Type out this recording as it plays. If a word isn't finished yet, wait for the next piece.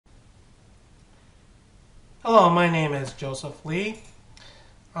Hello, my name is Joseph Lee.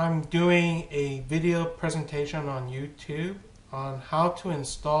 I'm doing a video presentation on YouTube on how to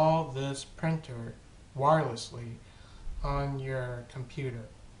install this printer wirelessly on your computer.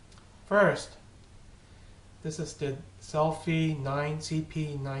 First, this is the Selphy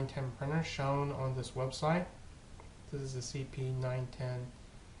CP910 printer shown on this website. This is the CP910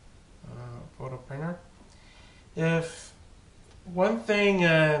 photo printer. If one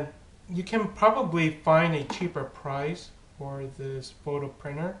thing you can probably find a cheaper price for this photo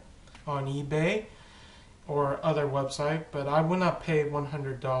printer on eBay or other website, but I would not pay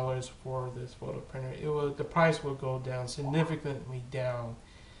 $100 for this photo printer. The price will go down significantly down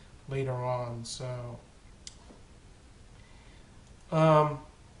later on. So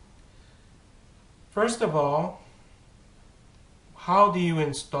first of all, how do you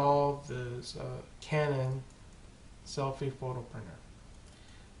install this Canon Selphy photo printer?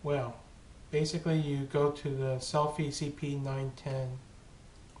 Well, basically you go to the Selphy CP910,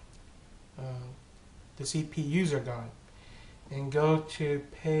 the CP user guide, and go to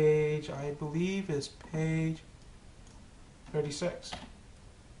page, I believe is page 36.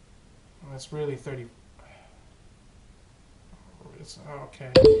 That's really 30. Okay,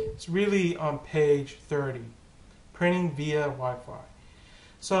 it's really on page 30, printing via Wi-Fi.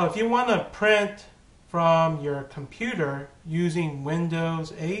 So if you want to print from your computer using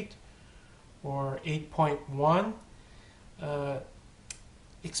Windows 8 or 8.1,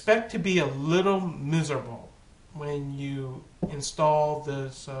 expect to be a little miserable when you install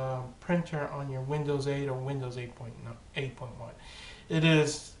this printer on your Windows 8 or Windows 8.1. It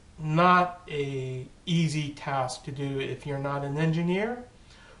is not an easy task to do if you're not an engineer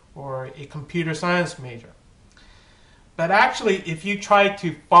or a computer science major. But actually, if you try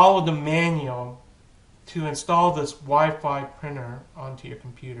to follow the manual to install this Wi-Fi printer onto your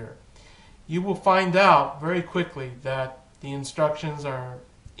computer, you will find out very quickly that the instructions are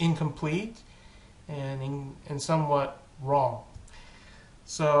incomplete and somewhat wrong.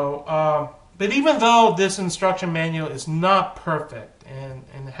 So, but even though this instruction manual is not perfect and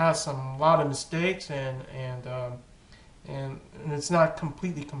it has a lot of mistakes and it's not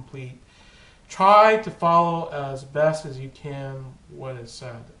completely complete, try to follow as best as you can what is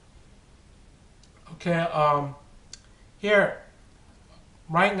said. Okay, here,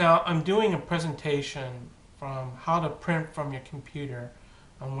 right now, I'm doing a presentation from how to print from your computer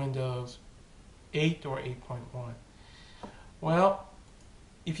on Windows 8 or 8.1. Well,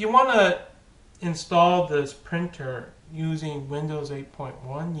 if you want to install this printer using Windows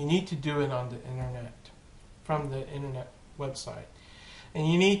 8.1, you need to do it on the internet, from the internet website.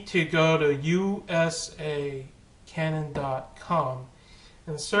 And you need to go to usacanon.com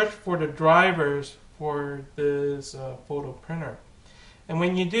and search for the drivers for this photo printer. And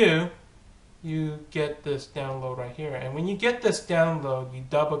when you do, you get this download right here. And when you get this download, you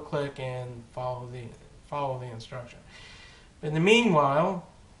double click and follow the instruction. In the meanwhile,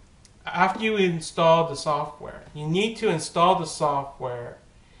 after you install the software, you need to install the software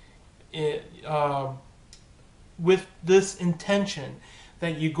with this intention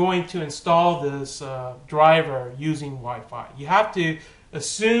that you're going to install this driver using Wi-Fi. You have to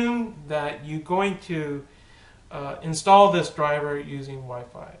assume that you're going to install this driver using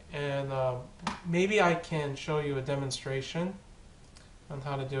Wi-Fi. And maybe I can show you a demonstration on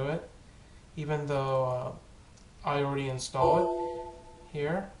how to do it, even though I already installed it.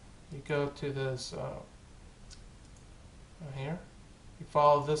 Here, you go to this, here, you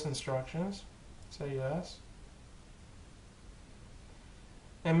follow this instructions, say yes.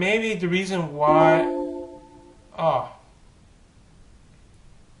 And maybe the reason why,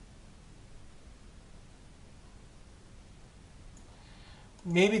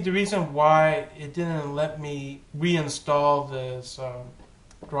 maybe the reason why it didn't let me reinstall this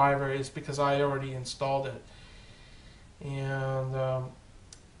driver is because I already installed it. And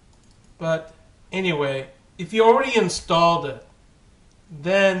but anyway, if you already installed it,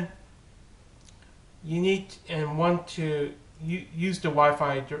 then you need and want to use the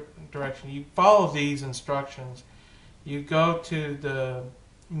Wi-Fi direction. You follow these instructions. You go to the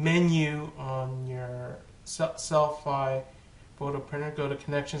menu on your Selphy photo printer, go to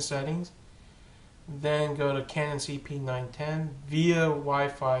connection settings, then go to Canon CP910 via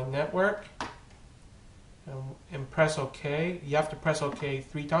Wi-Fi network, and press OK. You have to press OK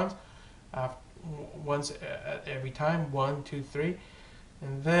 3 times, once every time, 1, 2, 3,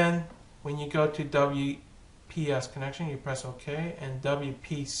 and then when you go to WPS connection, you press OK, and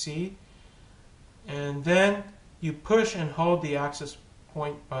WPC, and then you push and hold the access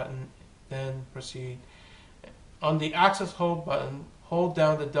point button, then proceed. On the access hold button, hold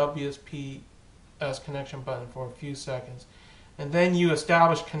down the WSP WS connection button for a few seconds, and then you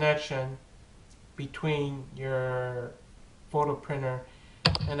establish connection between your photo printer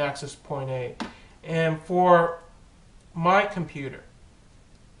and access point A. And for my computer,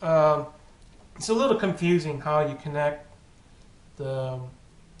 it's a little confusing how you connect the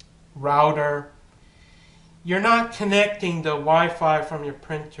router. You're not connecting the Wi-Fi from your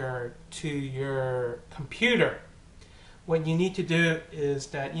printer to your computer. What you need to do is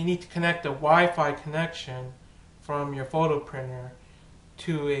that you need to connect the Wi-Fi connection from your photo printer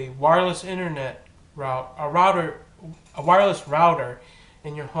to a wireless internet a wireless router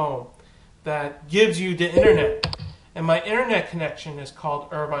in your home that gives you the internet. And my internet connection is called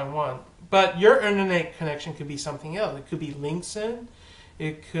Irvine 1. But your internet connection could be something else. It could be Linksin,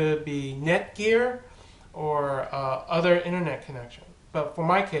 it could be Netgear, or other internet connection. But for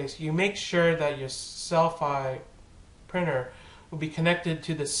my case, you make sure that your Selphy printer will be connected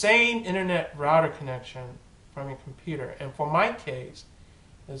to the same internet router connection from your computer. And for my case,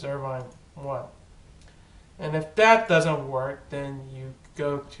 is Irvine 1. And if that doesn't work, then you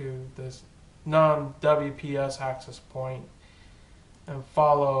go to this non-WPS access point and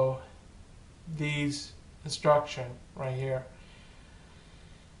follow these instructions right here.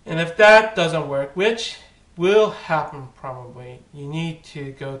 And if that doesn't work, which will happen probably, you need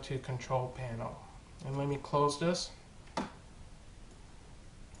to go to Control Panel. And let me close this.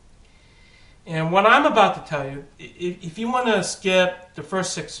 And what I'm about to tell you, if you want to skip the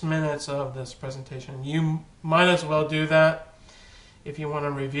first 6 minutes of this presentation, you might as well do that. If you want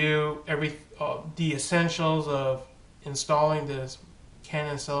to review the essentials of installing this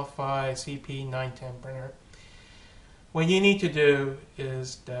Canon Selphy CP910 printer, what you need to do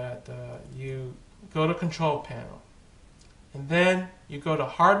is that you go to Control Panel, and then you go to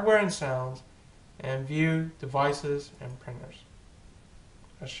Hardware and Sounds, and View Devices and Printers,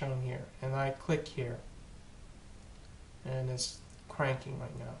 as shown here. And I click here, and it's cranking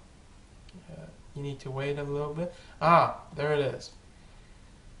right now. You need to wait a little bit. There it is.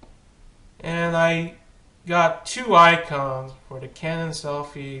 And I got two icons for the Canon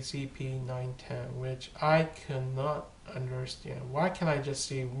Selphy CP910, which I cannot understand. Why can't I just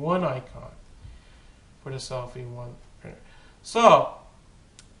see one icon for the Selphy 1 printer? So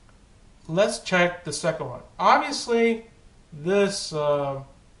let's check the second one. Obviously, this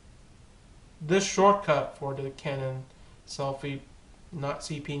this shortcut for the Canon Selphy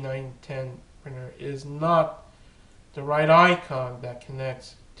CP910 printer is not the right icon that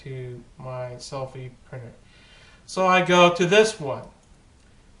connects to my Selphy printer. So I go to this one.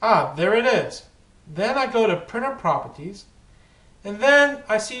 There it is. Then I go to Printer Properties, and then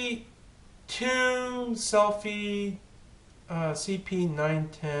I see two Selphy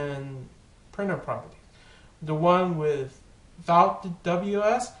CP910 printer properties. The one without the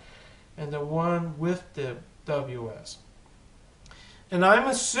WS and the one with the WS. And I'm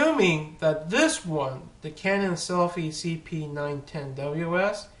assuming that this one, the Canon Selphy CP910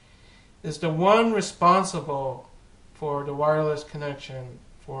 WS, is the one responsible for the wireless connection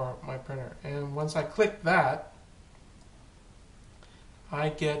for my printer. And once I click that, I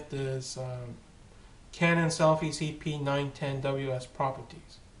get this Canon Selphy CP910 WS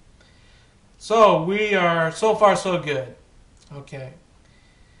properties. So we are so far so good. Okay.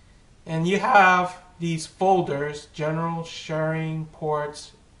 And you have these folders: General, Sharing,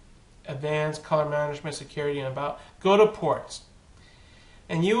 Ports, Advanced, Color Management, Security, and About. Go to Ports,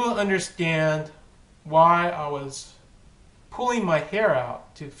 and you will understand why I was pulling my hair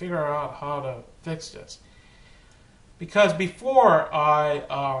out to figure out how to fix this. Because before I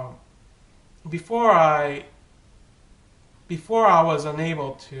was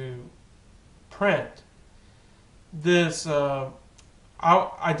unable to print this, I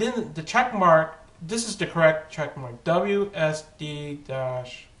didn't, the check mark, this is the correct check mark,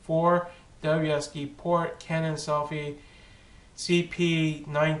 WSD-4 WSD port Canon Selphy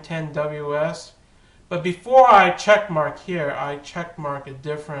CP910 WS. But before I check mark here, I check mark a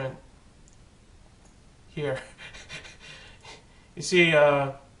different here. You see,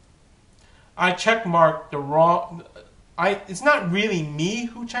 I check marked the wrong. It's not really me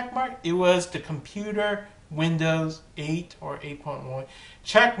who check marked. It was the computer, Windows 8 or 8.1,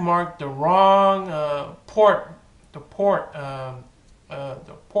 check marked the wrong port. The port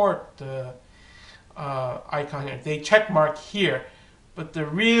icon here. They check mark here, but the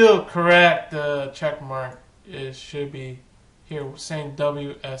real correct check mark should be here, saying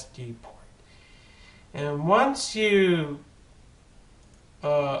WSD port. And once you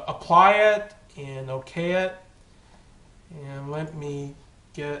apply it and OK it, and let me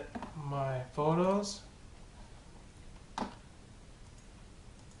get my photos.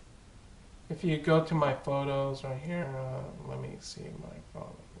 if you go to my photos right here, let me see my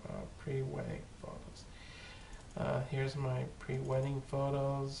photo, pre-wedding photos. Here's my pre-wedding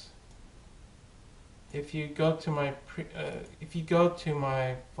photos. If you go to my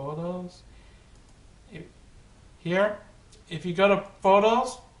photos, here, if you go to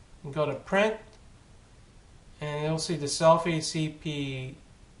photos and go to print, and you'll see the Selphy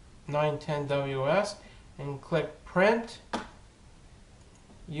CP910 and click print,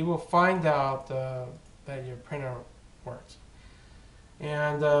 you will find out that your printer works.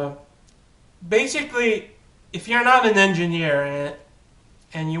 And basically, if you're not an engineer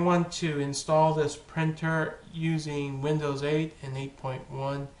and you want to install this printer using Windows 8 and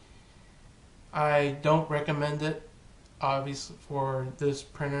 8.1, I don't recommend it, obviously, for this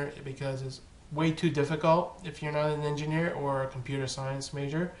printer because it's way too difficult if you're not an engineer or a computer science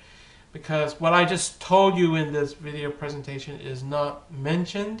major, because what I just told you in this video presentation is not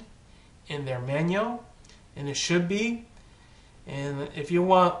mentioned in their manual, and it should be. And if you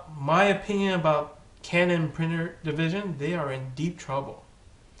want my opinion about Canon printer division, they are in deep trouble.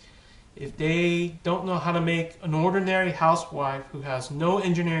 If they don't know how to make an ordinary housewife who has no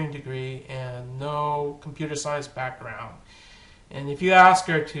engineering degree and no computer science background, and if you ask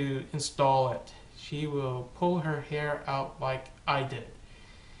her to install it, she will pull her hair out like I did.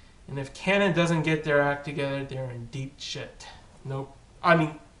 And if Canon doesn't get their act together, they're in deep shit. Nope. I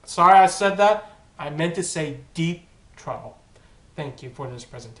mean, sorry I said that. I meant to say deep trouble. Thank you for this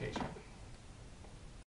presentation.